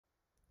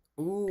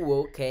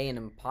Ooh, okay, an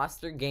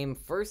imposter game,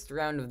 first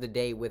round of the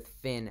day with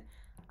Finn.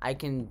 I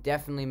can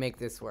definitely make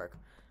this work.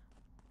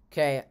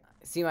 Okay,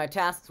 see my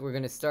tasks. We're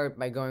gonna start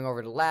by going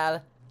over to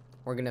lab.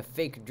 We're gonna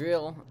fake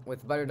drill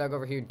with Butterdog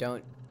over here.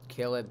 Don't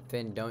kill it,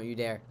 Finn. Don't you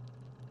dare.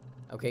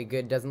 Okay,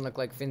 good. Doesn't look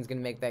like Finn's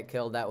gonna make that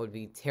kill. That would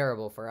be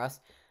terrible for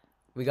us.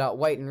 We got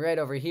white and red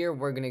over here.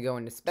 We're gonna go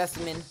into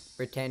specimen.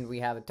 Pretend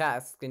we have a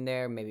task in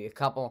there, maybe a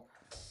couple.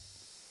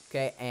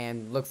 Okay,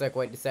 and looks like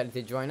white decided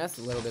to join us.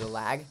 A little bit of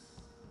lag.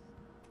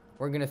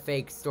 We're gonna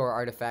fake store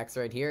artifacts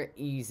right here.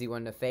 Easy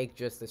one to fake,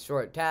 just a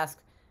short task.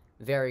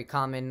 Very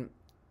common.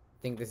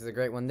 Think this is a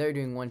great one. They're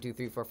doing 1, 2,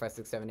 3, 4, 5,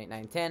 6, 7, 8,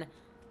 9, 10.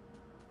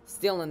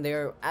 Still in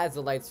there as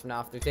the lights turn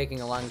off. They're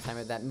taking a long time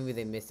at that. Maybe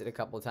they missed it a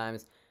couple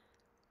times.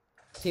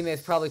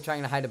 Teammates probably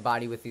trying to hide a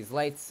body with these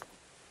lights.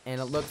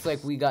 And it looks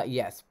like we got,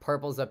 yes,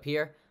 purple's up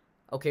here.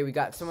 Okay, we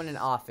got someone in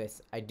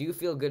office. I do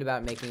feel good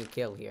about making a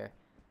kill here.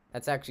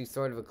 That's actually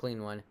sort of a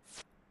clean one.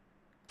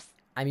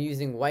 I'm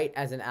using white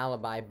as an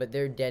alibi, but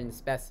they're dead in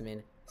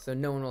specimen, so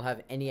no one will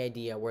have any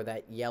idea where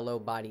that yellow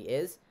body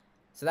is.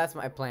 So that's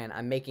my plan.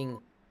 I'm making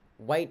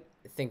white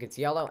think it's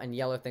yellow, and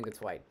yellow think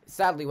it's white.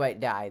 Sadly, white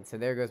died, so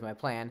there goes my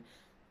plan.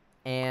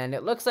 And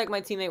it looks like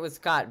my teammate was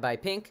caught by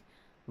pink,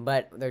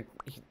 but they're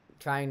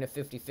trying to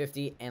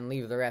 50-50 and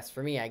leave the rest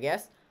for me, I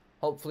guess.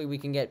 Hopefully we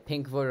can get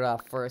pink voted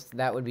off first.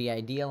 That would be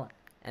ideal.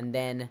 And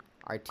then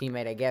our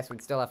teammate, I guess,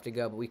 would still have to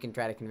go, but we can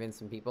try to convince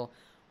some people.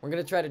 We're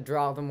going to try to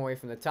draw them away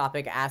from the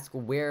topic, ask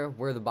where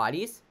were the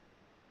bodies.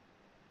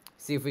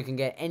 See if we can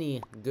get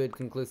any good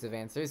conclusive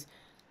answers.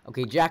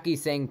 Okay,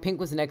 Jackie's saying pink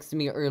was next to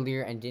me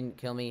earlier and didn't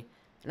kill me.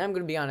 And I'm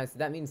going to be honest,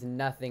 that means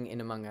nothing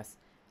in Among Us.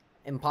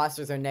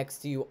 Imposters are next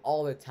to you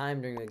all the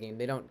time during the game.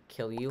 They don't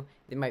kill you.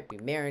 They might be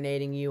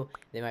marinating you.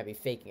 They might be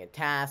faking a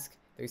task.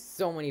 There's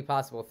so many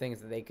possible things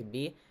that they could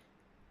be.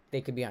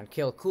 They could be on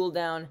kill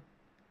cooldown.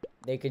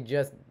 They could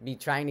just be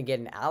trying to get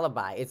an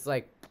alibi. It's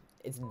like,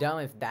 it's dumb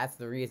if that's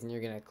the reason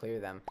you're going to clear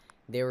them.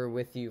 They were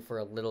with you for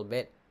a little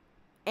bit.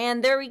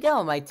 And there we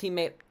go. My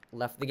teammate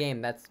left the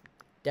game. That's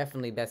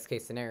definitely best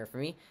case scenario for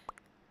me.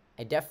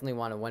 I definitely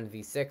want to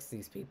 1v6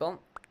 these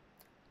people.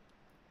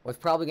 What's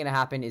probably going to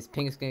happen is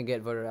pink's going to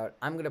get voted out.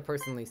 I'm going to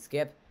personally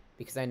skip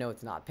because I know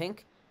it's not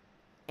pink.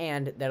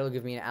 And that'll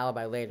give me an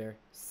alibi later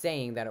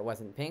saying that it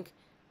wasn't pink.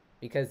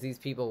 Because these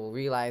people will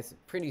realize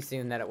pretty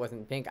soon that it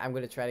wasn't pink. I'm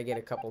going to try to get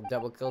a couple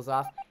double kills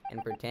off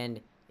and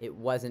pretend it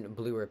wasn't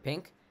blue or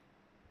pink.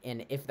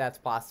 And if that's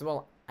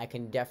possible, I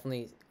can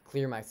definitely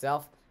clear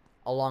myself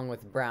along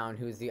with brown,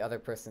 who's the other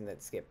person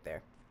that skipped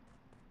there.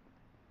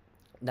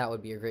 That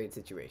would be a great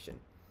situation.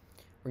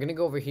 We're going to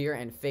go over here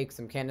and fake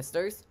some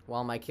canisters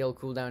while my kill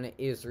cooldown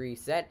is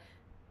reset.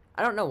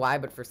 I don't know why,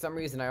 but for some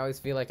reason I always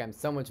feel like I'm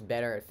so much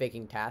better at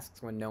faking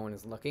tasks when no one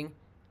is looking.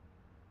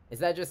 Is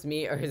that just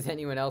me, or does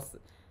anyone else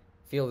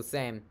feel the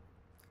same?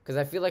 Because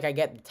I feel like I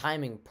get the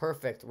timing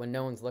perfect when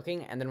no one's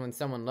looking, and then when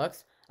someone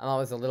looks, I'm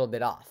always a little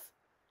bit off.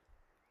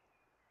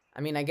 I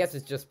mean, I guess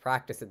it's just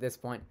practice at this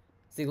point.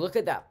 See, look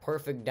at that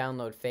perfect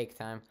download fake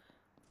time.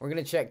 We're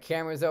going to check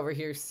cameras over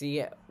here,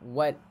 see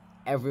what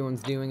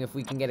everyone's doing, if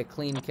we can get a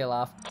clean kill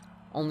off.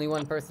 Only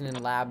one person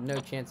in lab, no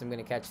chance I'm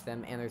going to catch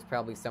them, and there's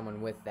probably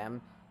someone with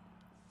them.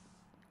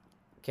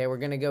 Okay, we're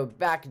going to go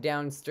back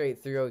down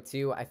straight through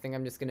O2. I think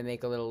I'm just going to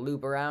make a little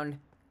loop around.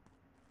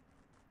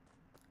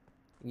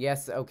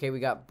 Yes, okay,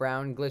 we got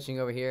brown glitching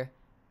over here.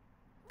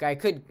 Okay, I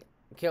could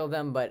kill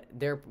them, but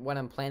what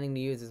I'm planning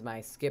to use is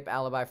my skip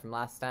alibi from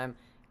last time,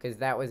 because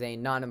that was a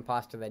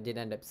non-imposter that did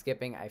end up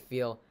skipping. I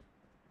feel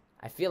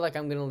like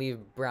I'm gonna leave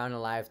brown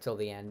alive till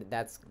the end.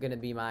 That's gonna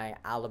be my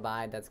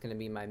alibi. That's gonna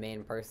be my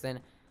main person.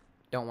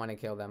 Don't want to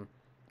kill them.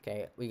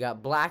 Okay, we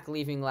got black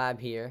leaving lab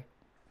here.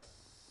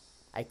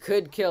 I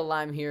could kill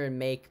lime here and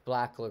make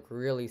black look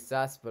really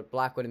sus, but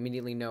black would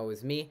immediately know it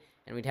was me,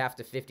 and we'd have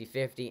to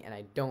 50-50, and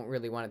I don't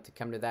really want it to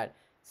come to that,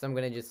 so I'm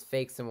gonna just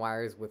fake some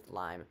wires with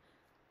lime.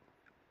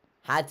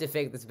 Had to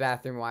fake this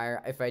bathroom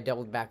wire. If I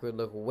doubled back, it would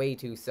look way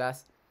too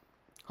sus.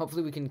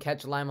 Hopefully we can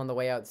catch lime on the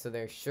way out so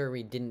they're sure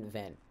we didn't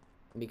vent.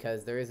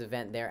 Because there is a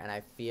vent there, and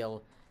I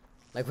feel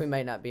like we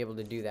might not be able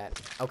to do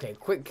that. Okay,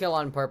 quick kill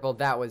on purple.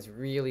 That was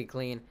really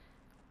clean.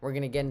 We're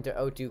going to get into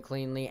O2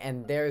 cleanly,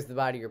 and there's the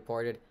body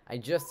reported. I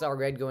just saw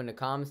red go into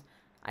comms.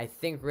 I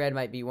think red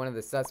might be one of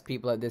the sus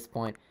people at this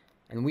point.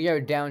 And we are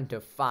down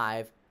to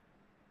 5.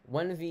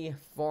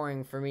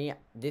 1v4ing for me.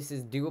 This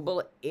is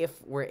doable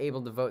if we're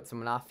able to vote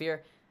someone off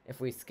here. If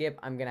we skip,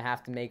 I'm going to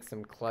have to make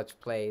some clutch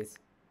plays.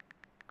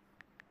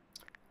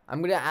 I'm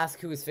going to ask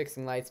who was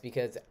fixing lights,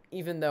 because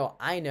even though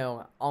I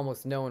know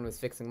almost no one was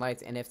fixing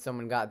lights, and if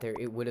someone got there,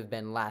 it would have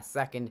been last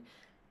second,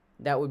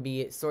 that would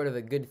be sort of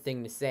a good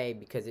thing to say,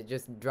 because it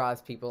just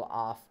draws people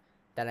off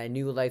that I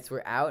knew lights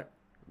were out,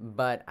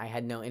 but I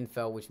had no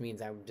info, which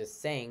means I'm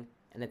just saying,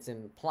 and it's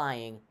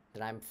implying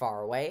that I'm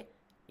far away,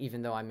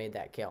 even though I made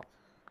that kill.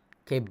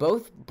 Okay,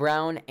 both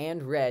brown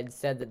and red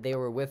said that they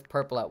were with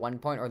purple at one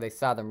point, or they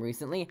saw them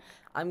recently.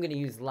 I'm going to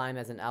use lime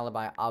as an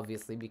alibi,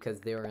 obviously, because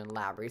they were in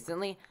lab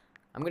recently.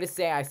 I'm going to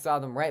say I saw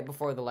them right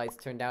before the lights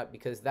turned out,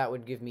 because that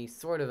would give me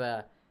sort of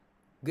a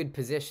good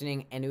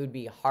positioning, and it would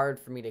be hard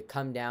for me to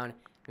come down,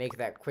 make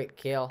that quick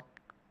kill.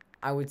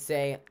 I would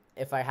say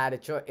if I had a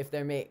choice, if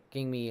they're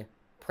making me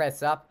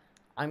press up,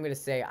 I'm going to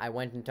say I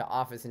went into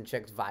office and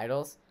checked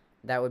vitals.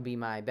 That would be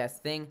my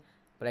best thing,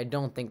 but I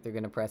don't think they're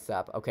going to press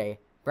up. Okay,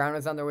 Brown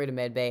is on their way to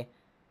medbay.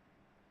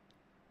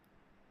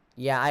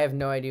 Yeah, I have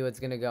no idea what's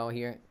going to go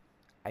here.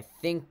 I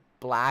think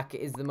Black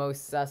is the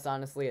most sus,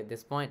 honestly, at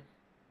this point.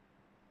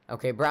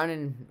 Okay, Brown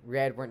and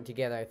Red weren't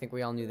together. I think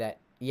we all knew that.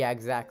 Yeah,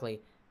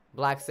 exactly.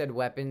 Black said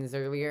weapons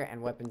earlier,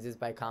 and weapons is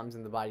by comms,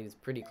 and the body is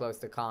pretty close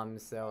to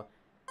comms, so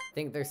I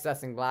think they're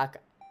sussing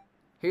Black.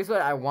 Here's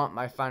what I want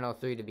my final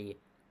three to be.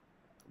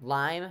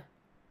 Lime,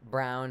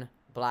 Brown,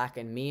 Black,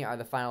 and me are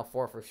the final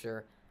four for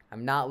sure.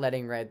 I'm not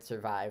letting Red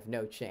survive.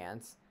 No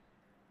chance.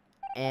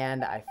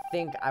 And I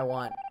think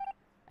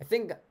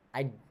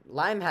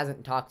Lime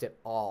hasn't talked at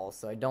all,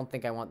 so I don't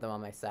think I want them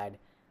on my side.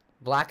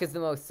 Black is the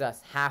most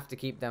sus. Have to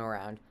keep them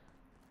around.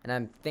 And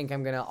I think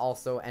I'm going to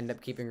also end up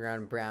keeping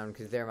around Brown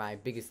because they're my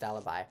biggest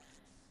alibi.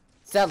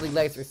 Sadly,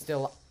 lights are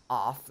still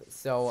off,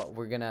 so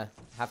we're going to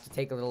have to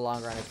take a little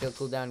longer on a kill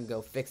cooldown,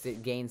 go fix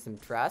it, gain some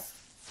trust.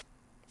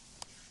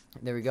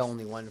 There we go,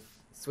 only one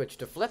switch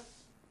to flip.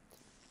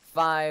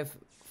 5,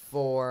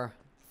 4,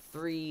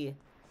 3,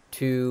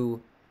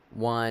 2,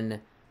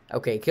 1.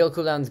 Okay, kill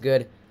cooldown's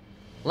good.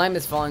 Lime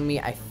is following me.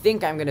 I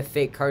think I'm going to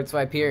fake card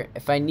swipe here.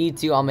 If I need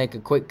to, I'll make a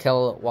quick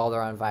kill while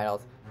they're on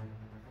vitals.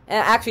 And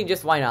actually,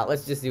 just why not?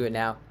 Let's just do it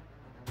now.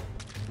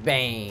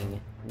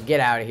 Bang. Get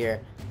out of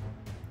here.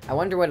 I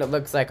wonder what it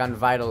looks like on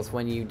vitals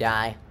when you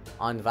die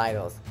on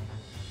vitals.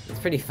 It's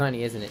pretty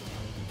funny, isn't it?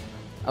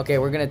 Okay,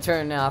 we're going to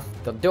turn off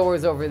the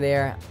doors over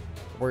there.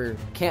 We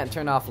can't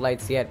turn off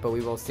lights yet, but we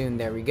will soon.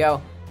 There we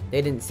go.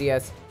 They didn't see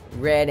us.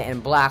 Red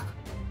and Black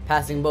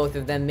passing both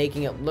of them,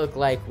 making it look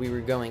like we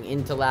were going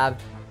into lab.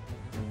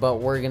 But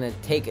we're going to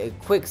take a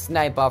quick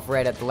snipe off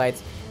Red at the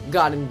lights.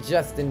 Got him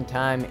just in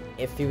time.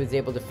 If he was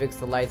able to fix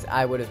the lights,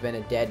 I would have been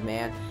a dead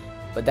man.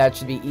 But that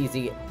should be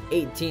easy.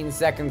 18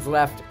 seconds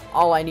left.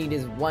 All I need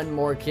is one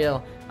more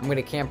kill. I'm going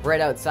to camp right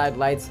outside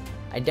lights.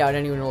 I doubt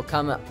anyone will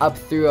come up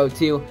through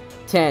O2.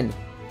 10,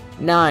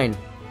 9,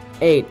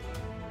 8,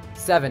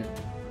 7.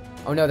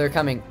 Oh no, they're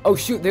coming. Oh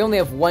shoot, they only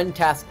have one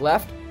task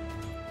left.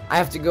 I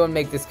have to go and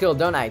make this kill,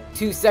 don't I?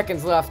 2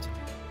 seconds left.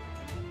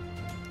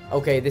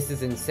 Okay, this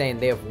is insane.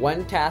 They have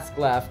one task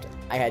left.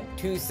 I had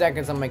 2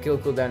 seconds on my kill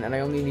cooldown, and I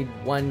only need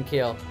one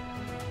kill.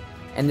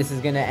 And this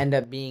is going to end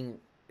up being...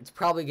 It's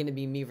probably going to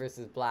be me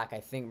versus Black. I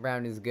think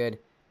Brown is good.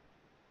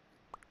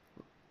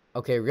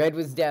 Okay, Red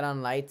was dead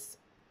on lights.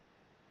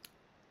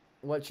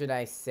 What should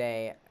I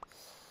say?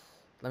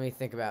 Let me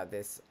think about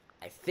this.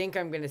 I think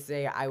I'm going to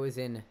say I was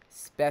in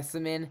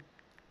Specimen.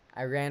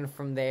 I ran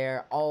from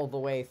there all the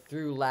way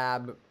through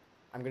lab.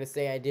 I'm going to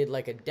say I did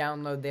like a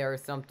download there or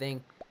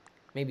something.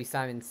 Maybe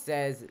Simon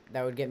says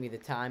that would get me the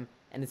time.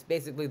 And it's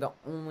basically the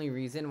only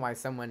reason why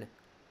someone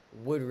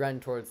would run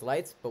towards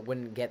lights but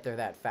wouldn't get there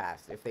that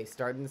fast. If they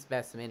started in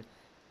Specimen,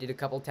 did a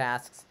couple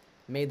tasks,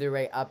 made their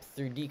way up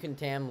through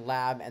Decontam,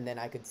 lab, and then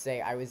I could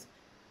say I was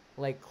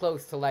like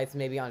close to lights,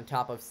 maybe on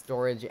top of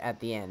storage at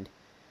the end.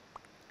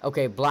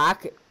 Okay,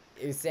 Black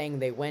is saying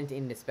they went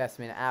into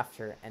Specimen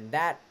after, and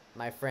that,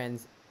 my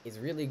friends, is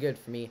really good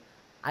for me.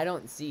 I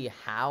don't see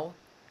how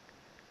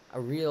a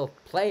real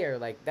player,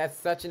 like, that's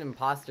such an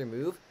imposter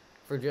move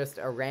for just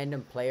a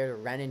random player to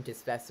run into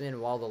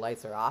Specimen while the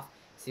lights are off,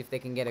 see if they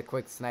can get a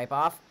quick snipe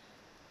off.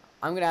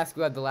 I'm going to ask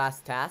about the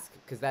last task,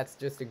 because that's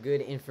just a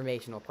good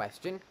informational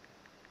question.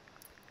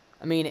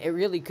 I mean, it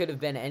really could have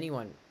been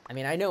anyone. I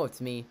mean, I know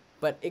it's me,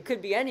 but it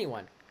could be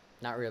anyone.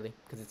 Not really,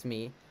 because it's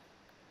me.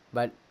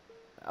 But,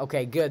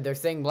 okay, good. They're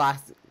saying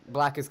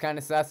Black is kind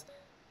of sus.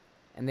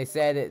 And they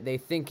said they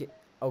think,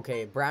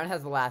 okay, Brown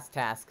has the last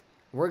task.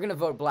 We're going to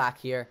vote Black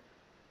here.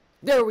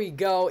 There we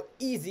go.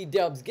 Easy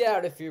dubs. Get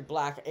out of here,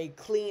 Black. A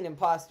clean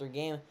imposter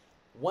game.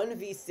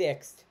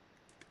 1v6.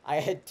 I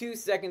had 2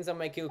 seconds on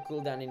my kill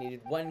cooldown. I needed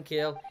one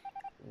kill,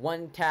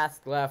 one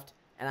task left,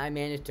 and I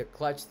managed to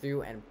clutch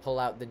through and pull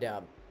out the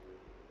dub.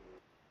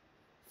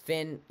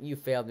 Finn, you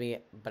failed me,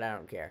 but I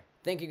don't care.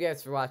 Thank you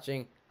guys for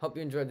watching. Hope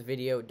you enjoyed the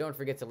video. Don't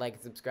forget to like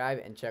and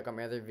subscribe, and check out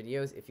my other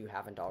videos if you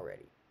haven't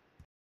already.